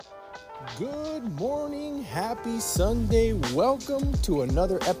Good morning, happy Sunday. Welcome to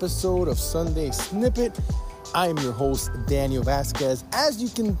another episode of Sunday Snippet. I am your host, Daniel Vasquez. As you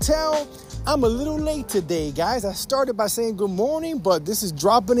can tell, I'm a little late today, guys. I started by saying good morning, but this is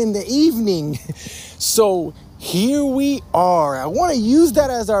dropping in the evening. So here we are. I want to use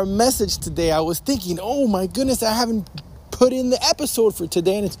that as our message today. I was thinking, oh my goodness, I haven't put in the episode for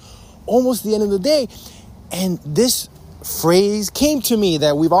today, and it's almost the end of the day. And this phrase came to me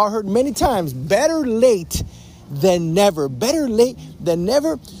that we've all heard many times: better late than never. Better late than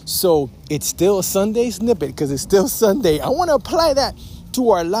never. So it's still a Sunday snippet because it's still Sunday. I want to apply that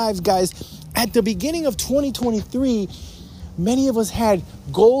to our lives, guys. At the beginning of 2023, many of us had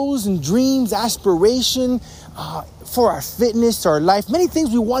goals and dreams, aspiration for our fitness, our life, many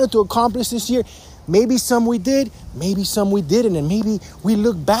things we wanted to accomplish this year. Maybe some we did, maybe some we didn't. And maybe we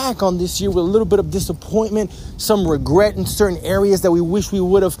look back on this year with a little bit of disappointment, some regret in certain areas that we wish we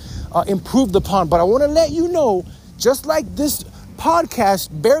would have improved upon. But I want to let you know, just like this podcast,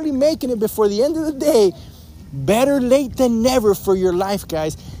 barely making it before the end of the day, better late than never for your life,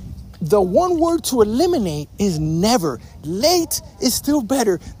 guys. The one word to eliminate is never. Late is still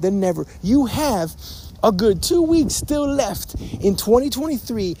better than never. You have a good 2 weeks still left in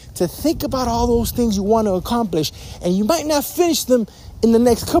 2023 to think about all those things you want to accomplish. And you might not finish them in the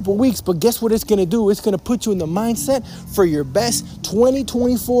next couple weeks, but guess what it's going to do? It's going to put you in the mindset for your best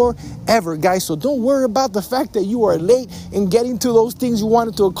 2024 ever, guys. So don't worry about the fact that you are late in getting to those things you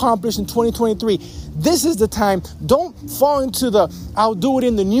wanted to accomplish in 2023. This is the time. Don't fall into the I'll do it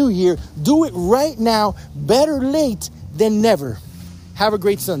in the new year. Do it right now. Better late than never. Have a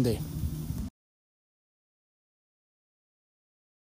great Sunday.